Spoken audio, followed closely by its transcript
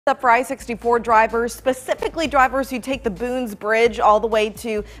Up for I-64 drivers, specifically drivers who take the Boones Bridge all the way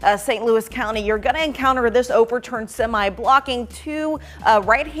to St. Louis County. You're going to encounter this overturned semi blocking two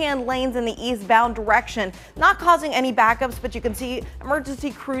right-hand lanes in the eastbound direction, not causing any backups, but you can see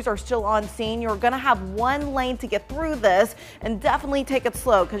emergency crews are still on scene. You're going to have one lane to get through this, and definitely take it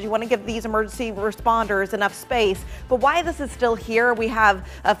slow because you want to give these emergency responders enough space. But why this is still here, we have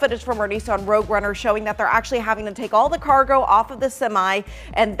footage from our Nissan Rogue Runner showing that they're actually having to take all the cargo off of the semi,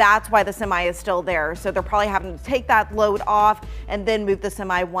 and that's why the semi is still there. So they're probably having to take that load off and then move the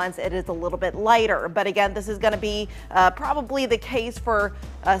semi once it is a little bit lighter. But again, this is going to be probably the case for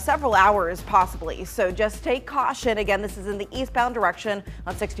several hours possibly. So just take caution. Again, this is in the eastbound direction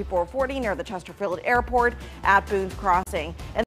on 6440 near the Chesterfield Airport at Boone's Crossing. And